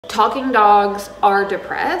Talking dogs are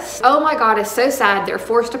depressed. Oh my God, it's so sad they're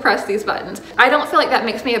forced to press these buttons. I don't feel like that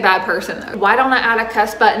makes me a bad person though. Why don't I add a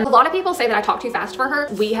cuss button? A lot of people say that I talk too fast for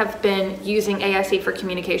her. We have been using AIC for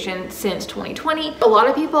communication since 2020. A lot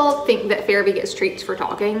of people think that Farabee gets treats for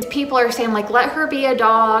talking. People are saying like, let her be a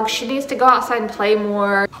dog. She needs to go outside and play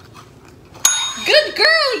more. Good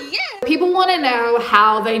girl, yeah! People want to know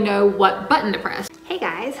how they know what button to press. Hey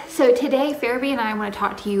guys, so today Farabee and I want to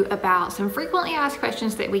talk to you about some frequently asked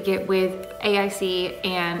questions that we get with AIC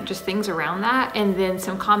and just things around that, and then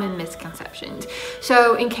some common misconceptions.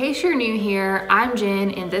 So in case you're new here, I'm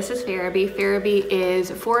Jen and this is Farabee. Farabee is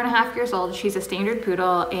 4.5 years old. She's a standard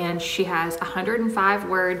poodle and she has 105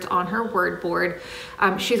 words on her word board.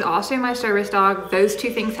 She's also my service dog. Those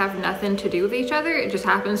two things have nothing to do with each other. It just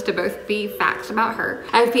happens to both be facts about her.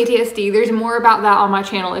 I have PTSD. There's more about that on my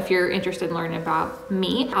channel if you're interested in learning about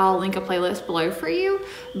me. I'll link a playlist below for you.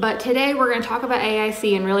 But today we're going to talk about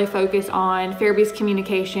AIC and really focus on Farabee's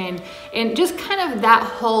communication and just kind of that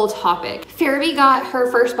whole topic. Farabee got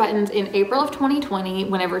her first buttons in April of 2020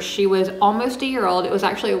 whenever she was almost a year old. It was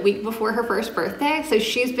actually a week before her first birthday. So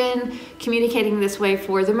she's been communicating this way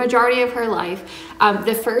for the majority of her life.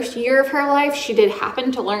 The first year of her life, she did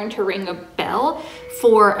happen to learn to ring a bell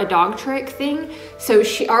for a dog trick thing. So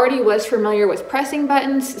she already was familiar with pressing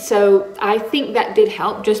buttons. So I think that did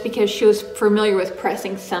help just because she was familiar with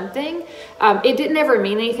pressing something. It didn't ever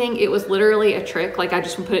mean anything. It was literally a trick. Like I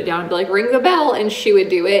just would put it down and be like, ring the bell, and she would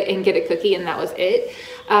do it and get a cookie, and that was it.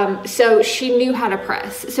 So she knew how to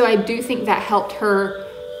press. So I do think that helped her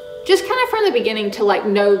just kind of from the beginning to like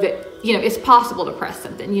know that, you know, it's possible to press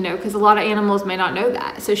something, you know, because a lot of animals may not know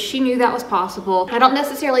that. So she knew that was possible. I don't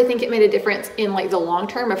necessarily think it made a difference in like the long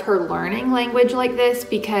term of her learning language like this,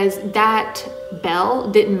 because that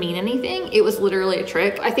bell didn't mean anything. It was literally a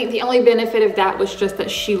trick. I think the only benefit of that was just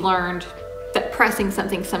that she learned that pressing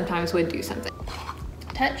something sometimes would do something.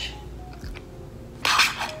 Touch.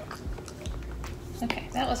 Okay,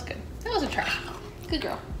 that was good. That was a try. Good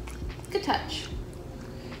girl. Good touch.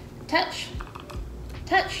 Touch.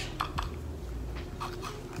 Touch.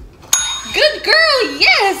 Good girl,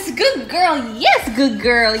 yes! Good girl, yes! Good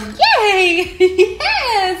girl, yay!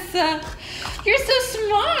 Yes! You're so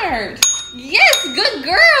smart. Yes, good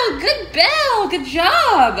girl, good bell, good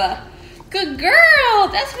job. Good girl,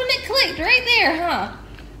 that's when it clicked right there, huh?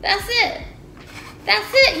 That's it. That's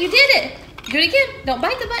it, you did it. Do it again. Don't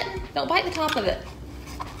bite the button. Don't bite the top of it.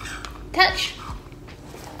 Touch.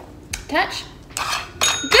 Touch.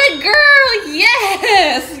 Good girl,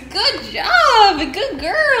 yes! Good job, good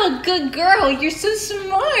girl, good girl. You're so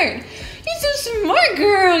smart. You're so smart,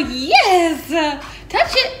 girl, yes!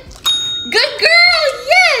 Touch it. Good girl,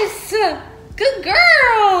 yes! Good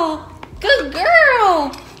girl, good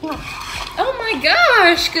girl. Oh my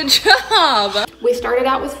gosh, good job. We started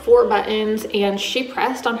out with 4 buttons and she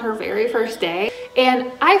pressed on her very first day.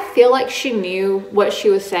 And I feel like she knew what she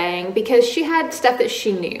was saying because she had stuff that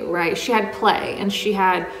she knew, right? She had play and she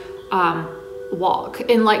had walk.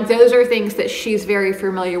 And like those are things that she's very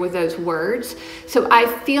familiar with, those words. So I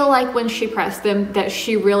feel like when she pressed them that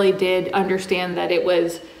she really did understand that it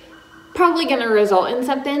was probably going to result in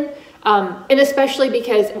something. And especially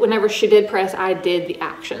because whenever she did press, I did the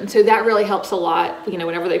action. So that really helps a lot. You know,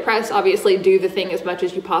 whenever they press, obviously do the thing as much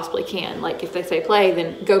as you possibly can. Like if they say play,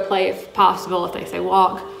 then go play if possible. If they say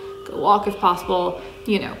walk, go walk if possible,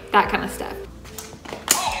 you know, that kind of stuff.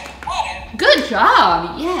 Good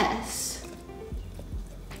job. Yes.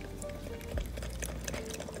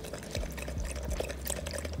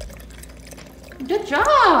 Good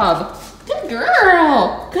job. Good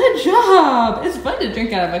girl. Good job. It's fun to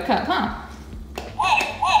drink out of a cup, huh?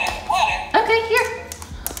 Okay, here.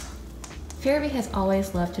 Farabee has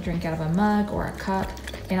always loved to drink out of a mug or a cup,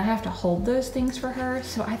 and I have to hold those things for her.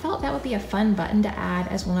 So I thought that would be a fun button to add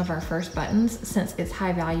as one of our first buttons since it's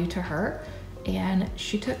high value to her. And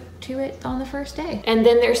she took to it on the first day. And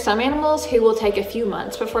then there's some animals who will take a few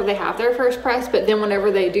months before they have their first press, but then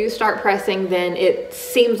whenever they do start pressing, then it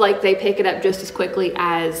seems like they pick it up just as quickly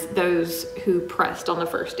as those who pressed on the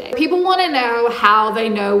first day. People want to know how they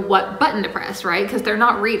know what button to press, right? Because they're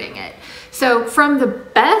not reading it. So from the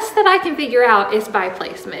best that I can figure out is by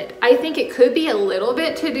placement. I think it could be a little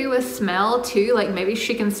bit to do with smell too, like maybe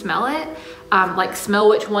she can smell it, like smell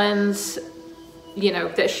which ones, you know,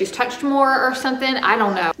 that she's touched more or something. I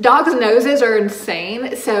don't know. Dogs' noses are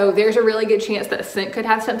insane, so there's a really good chance that scent could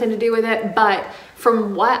have something to do with it. But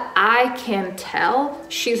from what I can tell,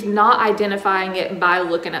 she's not identifying it by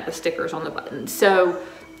looking at the stickers on the button. So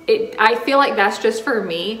I feel like that's just for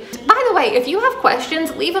me. By the way, if you have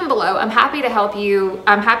questions, leave them below. I'm happy to help you.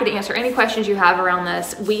 I'm happy to answer any questions you have around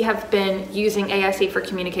this. We have been using AIC for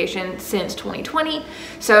communication since 2020,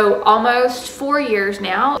 so almost 4 years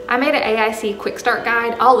now. I made an AIC quick start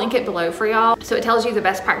guide. I'll link it below for y'all. So it tells you the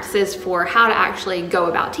best practices for how to actually go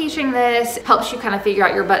about teaching this, helps you kind of figure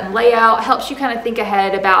out your button layout, helps you kind of think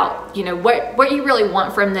ahead about, you know, what you really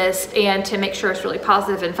want from this and to make sure it's really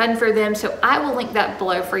positive and fun for them. So I will link that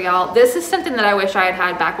below for y'all. This is something that I wish I had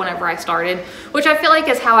had back whenever I started, which I feel like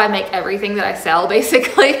is how I make everything that I sell,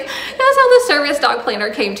 basically. That's how the service dog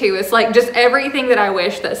planner came to. It's like just everything that I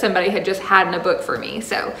wish that somebody had just had in a book for me.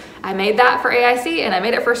 So I made that for AIC and I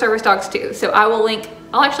made it for service dogs too. So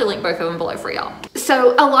I'll actually link both of them below for y'all.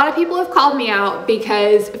 So a lot of people have called me out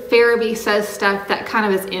because Farabee says stuff that kind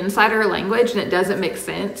of is insider language and it doesn't make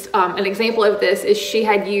sense. An example of this is she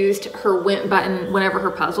had used her went button whenever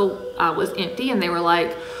her puzzle was empty, and they were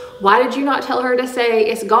like, why did you not tell her to say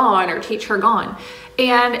it's gone or teach her gone?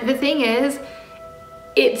 And the thing is,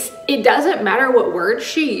 it doesn't matter what word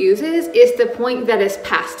she uses, it's the point that it's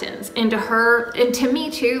past tense. And to her, and to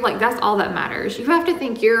me too, like that's all that matters. You have to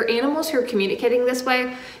think your animals who are communicating this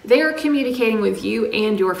way, they are communicating with you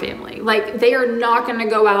and your family. Like they are not gonna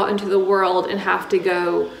go out into the world and have to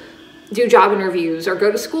go do job interviews or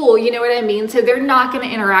go to school, you know what I mean? So they're not gonna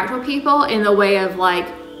interact with people in the way of like,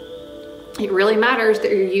 it really matters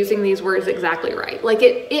that you're using these words exactly right. Like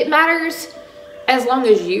it matters as long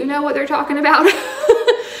as you know what they're talking about.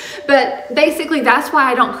 But basically that's why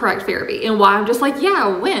I don't correct Farabee and why I'm just like, yeah,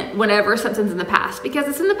 went whenever something's in the past, because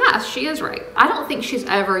it's in the past. She is right. I don't think she's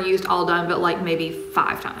ever used all done, but like maybe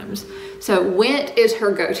 5 times. So went is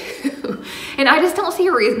her go-to. And I just don't see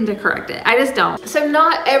a reason to correct it. I just don't. So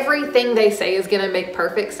not everything they say is gonna make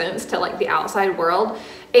perfect sense to like the outside world.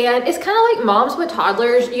 And it's kind of like moms with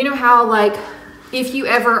toddlers. You know how like, if you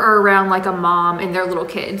ever are around like a mom and their little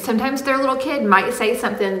kid, sometimes their little kid might say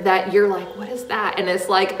something that you're like, what is that? And it's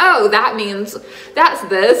like, oh, that means that's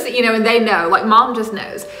this, you know, and they know, like mom just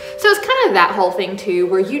knows. So it's kind of that whole thing too,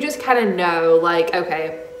 where you just kind of know like,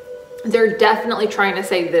 okay, they're definitely trying to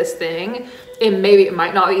say this thing and maybe it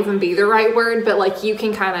might not even be the right word, but like you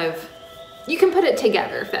can put it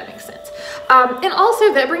together, if that makes sense. And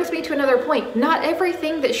also that brings me to another point. Not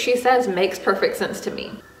everything that she says makes perfect sense to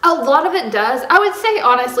me. A lot of it does. I would say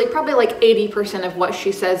honestly, probably like 80% of what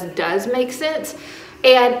she says does make sense.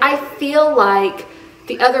 And I feel like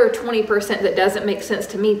the other 20% that doesn't make sense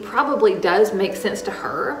to me probably does make sense to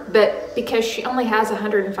her, but because she only has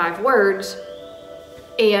 105 words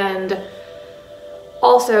and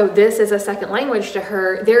also this is a second language to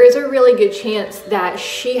her, there is a really good chance that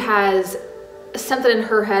she has something in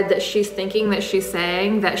her head that she's thinking that she's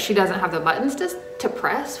saying that she doesn't have the buttons to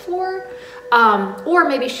press for. Or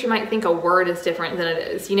maybe she might think a word is different than it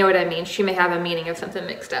is. You know what I mean? She may have a meaning of something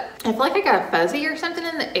mixed up. I feel like I got a fuzzy or something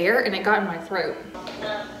in the air and it got in my throat.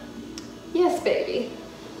 Yes, baby.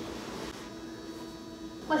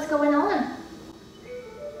 What's going on?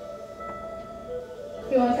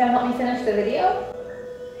 You want to help me finish the video?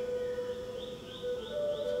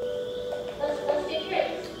 Let's do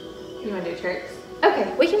tricks. You want to do tricks?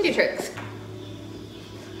 Okay, we can do tricks.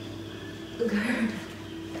 Good.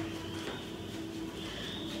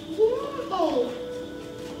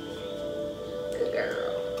 Good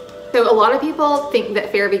girl. So a lot of people think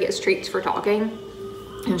that Farabee gets treats for talking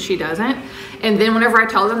and she doesn't. And then whenever I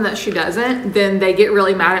tell them that she doesn't, then they get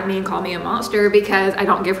really mad at me and call me a monster because I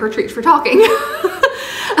don't give her treats for talking.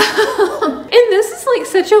 And this is like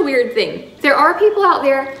such a weird thing. There are people out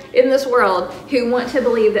there in this world who want to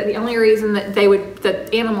believe that the only reason that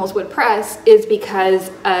that animals would press is because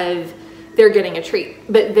of they're getting a treat.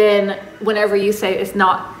 But then whenever you say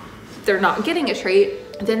they're not getting a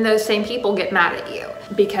treat, then those same people get mad at you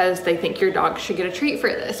because they think your dog should get a treat for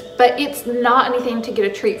this. But it's not anything to get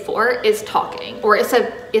a treat for, it's talking. Or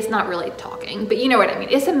it's not really talking, but you know what I mean.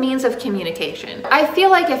 It's a means of communication. I feel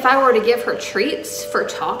like if I were to give her treats for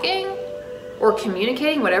talking or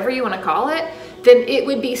communicating, whatever you want to call it, then it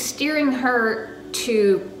would be steering her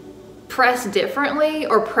to press differently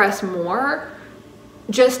or press more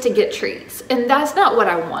just to get treats. And that's not what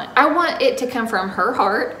I want. I want it to come from her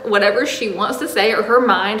heart, whatever she wants to say, or her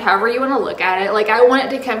mind, however you want to look at it. Like I want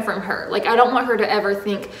it to come from her. Like I don't want her to ever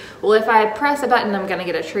think, well, if I press a button, I'm gonna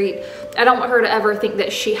get a treat. I don't want her to ever think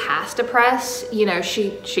that she has to press. You know,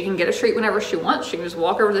 she can get a treat whenever she wants. She can just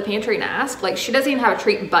walk over to the pantry and ask. Like she doesn't even have a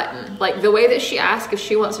treat button. Like the way that she asks if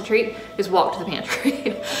she wants a treat is walk to the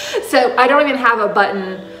pantry. So I don't even have a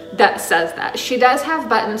button that says that. She does have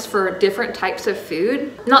buttons for different types of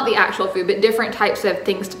food, not the actual food, but different types of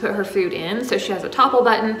things to put her food in. So she has a topple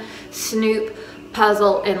button, snoop,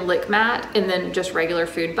 puzzle and lick mat, and then just regular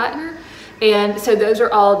food button. And so those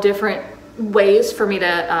are all different ways for me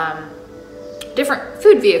to, different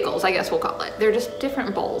food vehicles, I guess we'll call it. They're just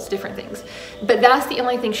different bowls, different things. But that's the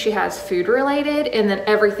only thing she has food related, and then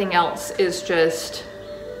everything else is just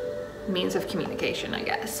means of communication, I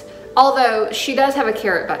guess. Although she does have a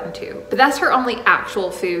carrot button too, but that's her only actual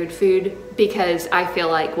food because I feel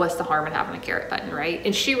like what's the harm in having a carrot button, right?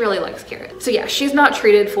 And she really likes carrots. So yeah, she's not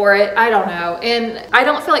treated for it. I don't know. And I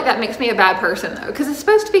don't feel like that makes me a bad person though, because it's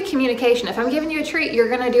supposed to be communication. If I'm giving you a treat, you're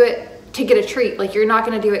gonna do it to get a treat. Like, you're not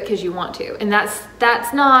gonna do it because you want to. And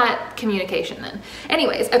that's not communication then.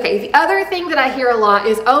 Anyways, okay, the other thing that I hear a lot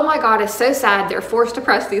is, oh my God, it's so sad they're forced to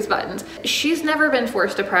press these buttons. She's never been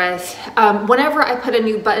forced to press. Whenever I put a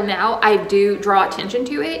new button out, I do draw attention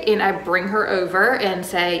to it and I bring her over and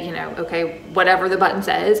say, you know, okay, whatever the button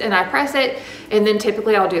says, and I press it, and then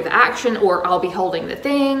typically I'll do the action, or I'll be holding the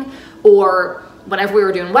thing, or whenever we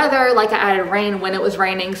were doing weather, like I added rain when it was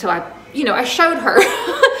raining, so I showed her.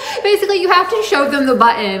 Basically, you have to show them the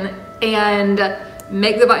button and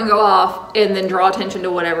make the button go off and then draw attention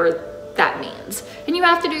to whatever that means. And you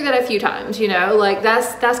have to do that a few times, you know, like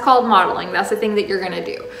that's called modeling. That's the thing that you're gonna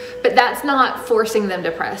do. But that's not forcing them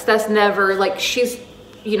to press. That's never like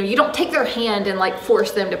you don't take their hand and like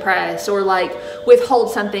force them to press, or like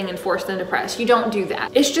withhold something and force them to press. You don't do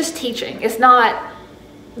that. It's just teaching. It's not,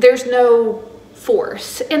 there's no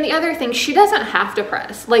force. And the other thing, she doesn't have to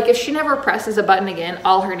press. Like, if she never presses a button again,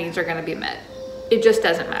 all her needs are going to be met. It just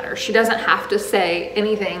doesn't matter. She doesn't have to say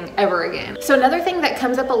anything ever again. So another thing that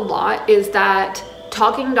comes up a lot is that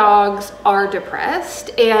talking dogs are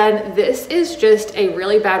depressed, and this is just a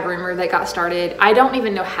really bad rumor that got started. I don't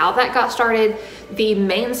even know how that got started. The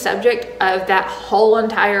main subject of that whole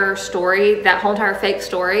entire story, that whole entire fake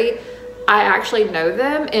story, I actually know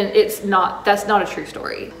them, and that's not a true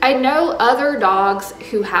story. I know other dogs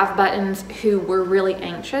who have buttons who were really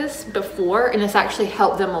anxious before, and it's actually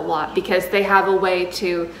helped them a lot because they have a way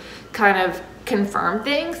to kind of confirm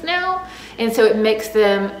things now, and so it makes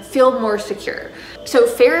them feel more secure. So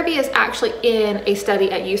Farabee is actually in a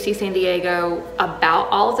study at UC San Diego about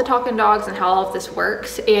all of the talking dogs and how all of this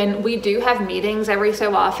works, and we do have meetings every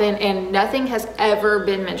so often, and nothing has ever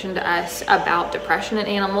been mentioned to us about depression in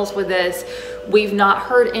animals with this. We've not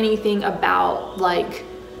heard anything about like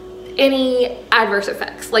any adverse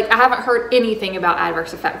effects. Like, I haven't heard anything about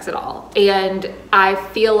adverse effects at all, and I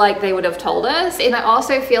feel like they would have told us. And I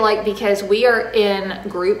also feel like because we are in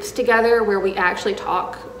groups together where we actually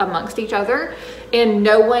talk amongst each other, and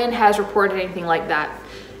no one has reported anything like that.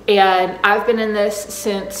 And I've been in this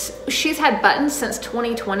since, she's had buttons since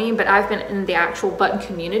 2020, but I've been in the actual button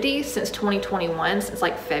community since 2021, since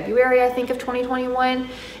like February, I think, of 2021.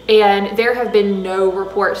 And there have been no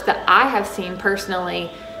reports that I have seen personally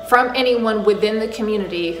from anyone within the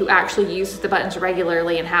community who actually uses the buttons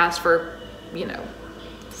regularly and has for,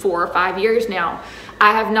 4 or 5 years now.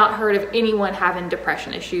 I have not heard of anyone having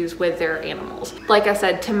depression issues with their animals. Like I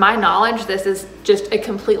said, to my knowledge, this is just a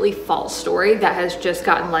completely false story that has just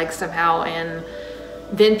gotten legs somehow, and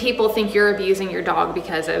then people think you're abusing your dog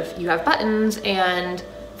because of you have buttons and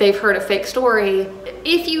they've heard a fake story.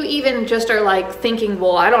 If you even just are like thinking,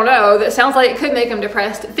 well, I don't know, that sounds like it could make them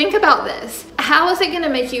depressed, think about this. How is it gonna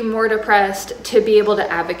make you more depressed to be able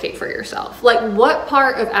to advocate for yourself? Like, what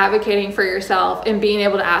part of advocating for yourself and being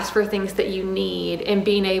able to ask for things that you need and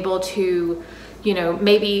being able to,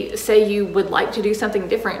 maybe say you would like to do something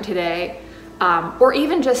different today, or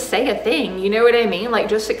even just say a thing, you know what I mean? Like,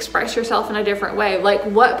 just express yourself in a different way. Like,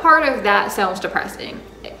 what part of that sounds depressing?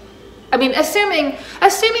 I mean, assuming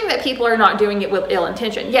that people are not doing it with ill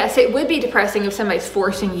intention. Yes, it would be depressing if somebody's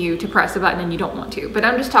forcing you to press a button and you don't want to. But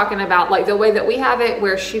I'm just talking about like the way that we have it,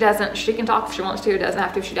 where she can talk if she wants to, doesn't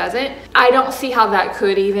have to if she doesn't. I don't see how that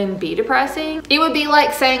could even be depressing. It would be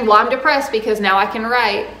like saying, well, I'm depressed because now I can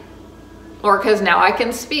write, or because now I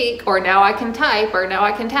can speak, or now I can type, or now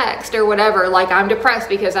I can text, or whatever. Like, I'm depressed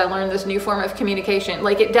because I learned this new form of communication.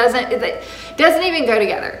 Like, it doesn't even go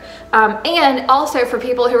together. And also for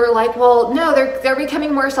people who are like, well, no, they're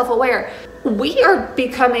becoming more self-aware. We are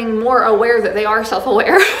becoming more aware that they are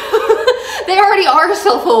self-aware. They already are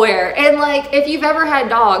self-aware. And like, if you've ever had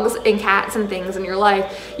dogs and cats and things in your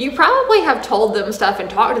life, you probably have told them stuff and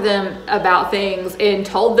talked to them about things and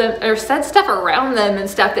told them or said stuff around them and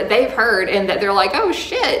stuff that they've heard, and that they're like, oh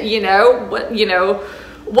shit,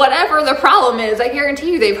 whatever the problem is, I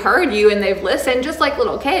guarantee you they've heard you and they've listened, just like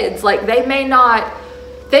little kids. Like, they may not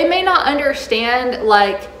understand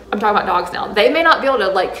like I'm talking about dogs now. They may not be able to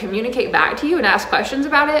like communicate back to you and ask questions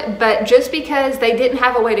about it, but just because they didn't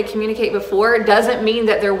have a way to communicate before doesn't mean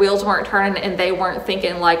that their wheels weren't turning and they weren't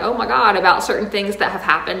thinking like, oh my God, about certain things that have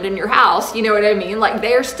happened in your house. You know what I mean? Like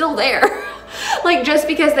they're still there. Like just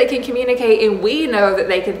because they can communicate and we know that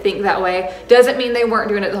they can think that way doesn't mean they weren't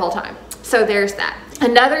doing it the whole time. So there's that.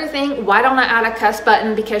 Another thing, why don't I add a cuss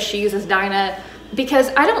button because she uses Dinah? Because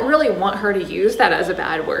I don't really want her to use that as a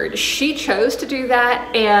bad word. She chose to do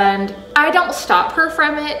that and I don't stop her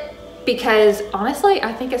from it because honestly,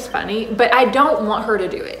 I think it's funny, but I don't want her to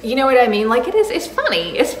do it. You know what I mean? Like it is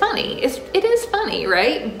funny, it is funny,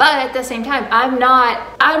 right? But at the same time, I'm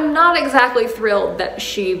not exactly thrilled that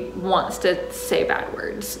she wants to say bad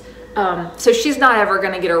words. So she's not ever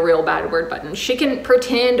going to get a real bad word button. She can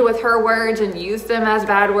pretend with her words and use them as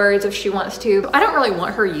bad words if she wants to. I don't really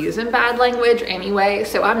want her using bad language anyway,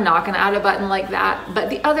 so I'm not going to add a button like that. But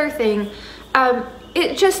the other thing,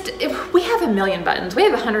 we have a million buttons. We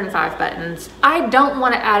have 105 buttons. I don't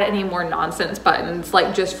want to add any more nonsense buttons,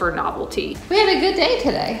 like just for novelty. We had a good day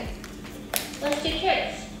today. Let's do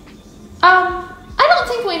tricks. I don't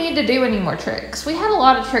think we need to do any more tricks. We had a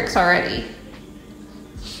lot of tricks already.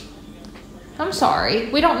 I'm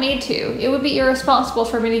sorry, we don't need to. It would be irresponsible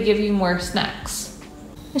for me to give you more snacks.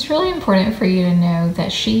 It's really important for you to know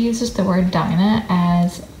that she uses the word Dinah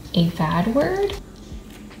as a bad word.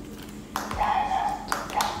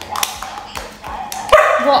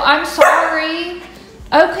 Well, I'm sorry.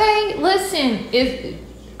 Okay, listen, is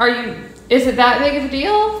it that big of a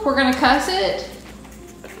deal? We're gonna cuss it?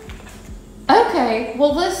 Okay,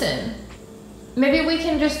 well listen, maybe we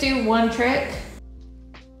can just do one trick.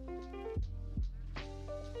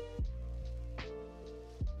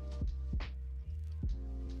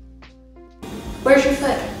 Where's your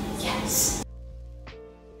foot? Yes.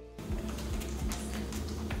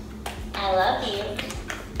 I love you.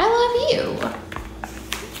 I love you.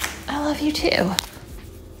 I love you too.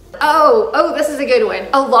 Oh, this is a good one.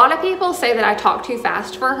 A lot of people say that I talk too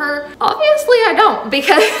fast for her. Obviously I don't,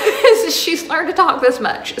 because she's learned to talk this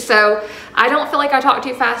much. So I don't feel like I talk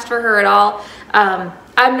too fast for her at all.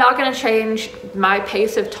 I'm not gonna change my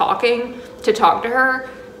pace of talking to talk to her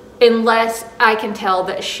unless I can tell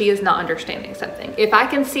that she is not understanding something. If I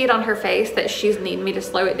can see it on her face that she's needing me to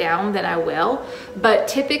slow it down, then I will. But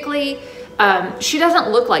typically, she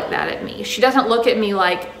doesn't look like that at me. She doesn't look at me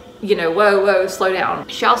like, you know, whoa, slow down.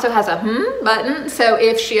 She also has a button. So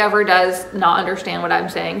if she ever does not understand what I'm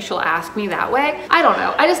saying, she'll ask me that way. I don't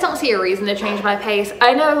know. I just don't see a reason to change my pace.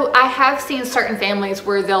 I know I have seen certain families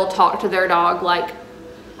where they'll talk to their dog like,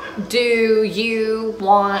 do you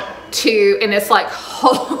want to, and it's like,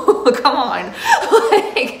 oh, come on.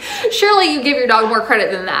 Like, surely you give your dog more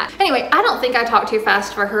credit than that. Anyway, I don't think I talk too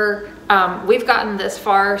fast for her. We've gotten this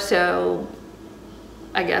far, so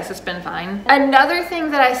I guess it's been fine. Another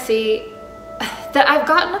thing that I see that I've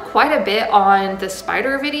gotten quite a bit on the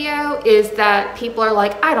spider video is that people are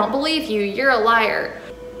like, I don't believe you, you're a liar.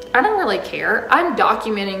 I don't really care. I'm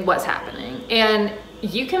documenting what's happening, and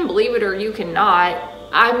you can believe it or you cannot.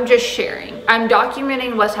 I'm just sharing. I'm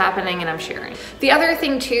documenting what's happening and I'm sharing. The other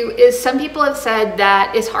thing too is some people have said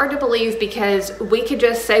that it's hard to believe because we could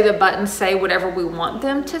just say the buttons say whatever we want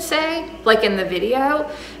them to say, like in the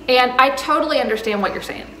video. And I totally understand what you're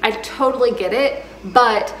saying. I totally get it.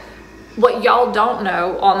 But what y'all don't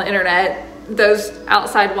know on the internet, those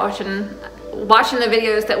outside watching the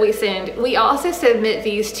videos that we send, we also submit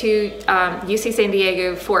these to UC San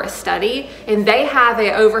Diego for a study, and they have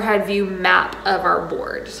an overhead view map of our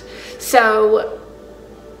boards. So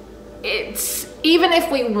it's, even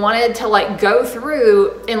if we wanted to like go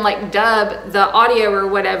through and like dub the audio or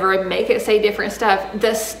whatever and make it say different stuff,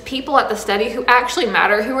 the people at the study who actually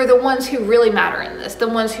matter, who are the ones who really matter in this, the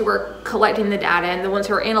ones who are collecting the data and the ones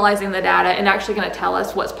who are analyzing the data and actually going to tell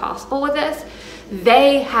us what's possible with this,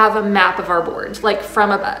 they have a map of our boards, like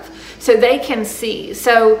from above, so they can see.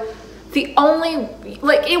 So the only,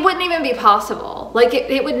 like, it wouldn't even be possible. Like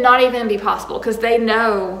it would not even be possible because they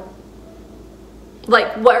know,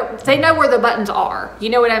 like, they know where the buttons are. You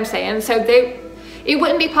know what I'm saying? So it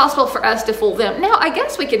wouldn't be possible for us to fool them. Now, I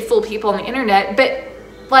guess we could fool people on the internet, but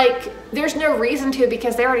like, there's no reason to,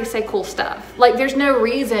 because they already say cool stuff. Like, there's no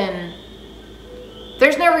reason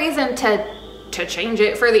to change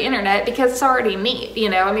it for the internet because it's already neat, you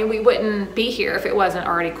know? I mean, we wouldn't be here if it wasn't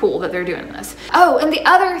already cool that they're doing this. Oh, and the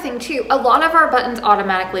other thing too, a lot of our buttons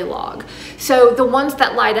automatically log. So the ones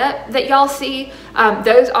that light up that y'all see,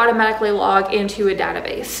 those automatically log into a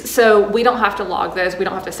database. So we don't have to log those. We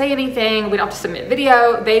don't have to say anything. We don't have to submit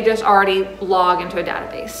video. They just already log into a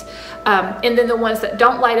database. And then the ones that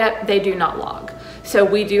don't light up, they do not log. So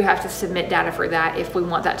we do have to submit data for that if we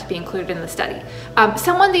want that to be included in the study.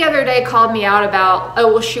 Someone the other day called me out about,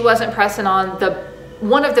 oh, well, she wasn't pressing on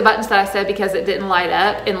one of the buttons that I said because it didn't light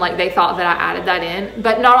up, and like they thought that I added that in,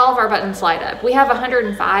 but not all of our buttons light up. We have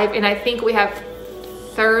 105, and I think we have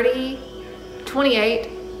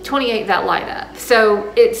 28 that light up.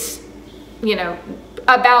 So it's, you know,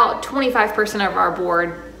 about 25% of our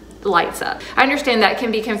board lights up. I understand that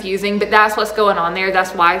can be confusing, but that's what's going on there.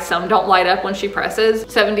 That's why some don't light up when she presses.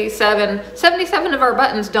 77 of our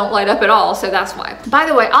buttons don't light up at all, so that's why. By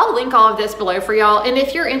the way, I'll link all of this below for y'all, and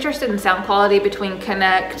if you're interested in sound quality between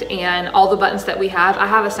Connect and all the buttons that we have, I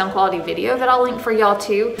have a sound quality video that I'll link for y'all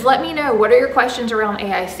too. Let me know, what are your questions around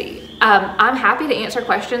AIC? I'm happy to answer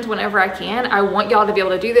questions whenever I can. I want y'all to be able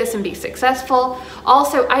to do this and be successful.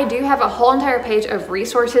 Also, I do have a whole entire page of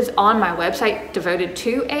resources on my website devoted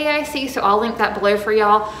to AIC, so I'll link that below for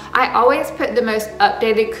y'all. I always put the most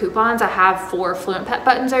updated coupons I have for Fluent Pet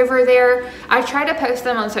buttons over there. I try to post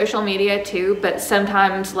them on social media too, but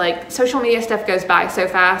sometimes like social media stuff goes by so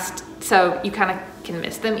fast, so you kind of can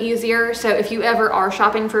miss them easier. So if you ever are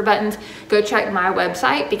shopping for buttons, go check my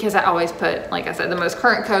website because I always put, like I said, the most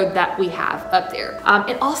current code that we have up there.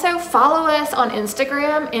 And also follow us on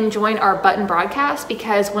Instagram and join our button broadcast,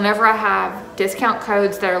 because whenever I have discount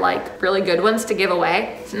codes that are like really good ones to give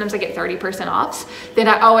away, sometimes I get 30% off, then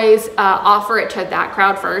I always offer it to that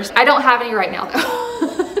crowd first. I don't have any right now though.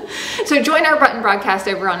 So join our button broadcast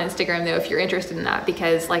over on Instagram though if you're interested in that,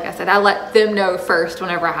 because like I said, I let them know first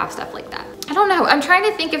whenever I have stuff like that. I don't know, I'm trying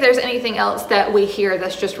to think if there's anything else that we hear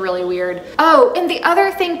that's just really weird. Oh, and the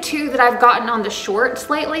other thing too that I've gotten on the shorts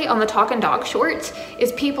lately, on the Talking Dog shorts,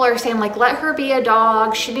 is people are saying like, let her be a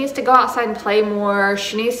dog, she needs to go outside and play more,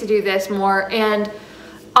 she needs to do this more. And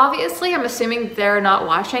obviously I'm assuming they're not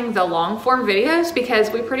watching the long form videos,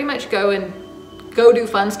 because we pretty much go do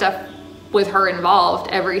fun stuff with her involved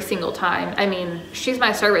every single time. I mean, she's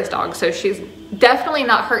my service dog, so she's definitely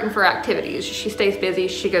not hurting for activities. She stays busy,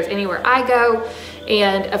 she goes anywhere I go,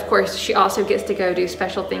 and of course she also gets to go do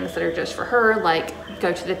special things that are just for her, like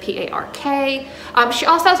go to the PARK. She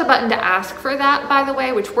also has a button to ask for that, by the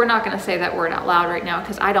way, which we're not going to say that word out loud right now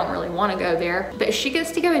because I don't really want to go there, but she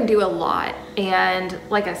gets to go and do a lot. And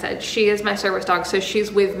like I said, she is my service dog, so she's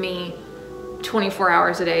with me 24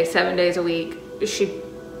 hours a day, 7 days a week.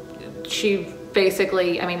 She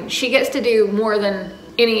basically, I mean, she gets to do more than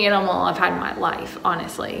any animal I've had in my life,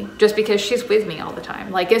 honestly, just because she's with me all the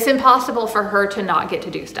time. Like, it's impossible for her to not get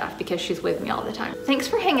to do stuff because she's with me all the time. Thanks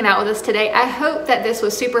for hanging out with us today. I hope that this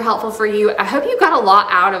was super helpful for you. I hope you got a lot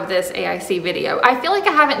out of this AIC video. I feel like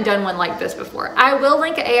I haven't done one like this before. I will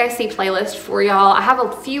link an AIC playlist for y'all. I have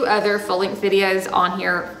a few other full-length videos on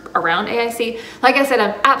here around AIC. Like I said,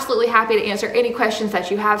 I'm absolutely happy to answer any questions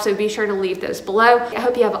that you have, so be sure to leave those below. I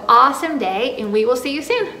hope you have an awesome day, and we will see you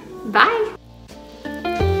soon. Bye.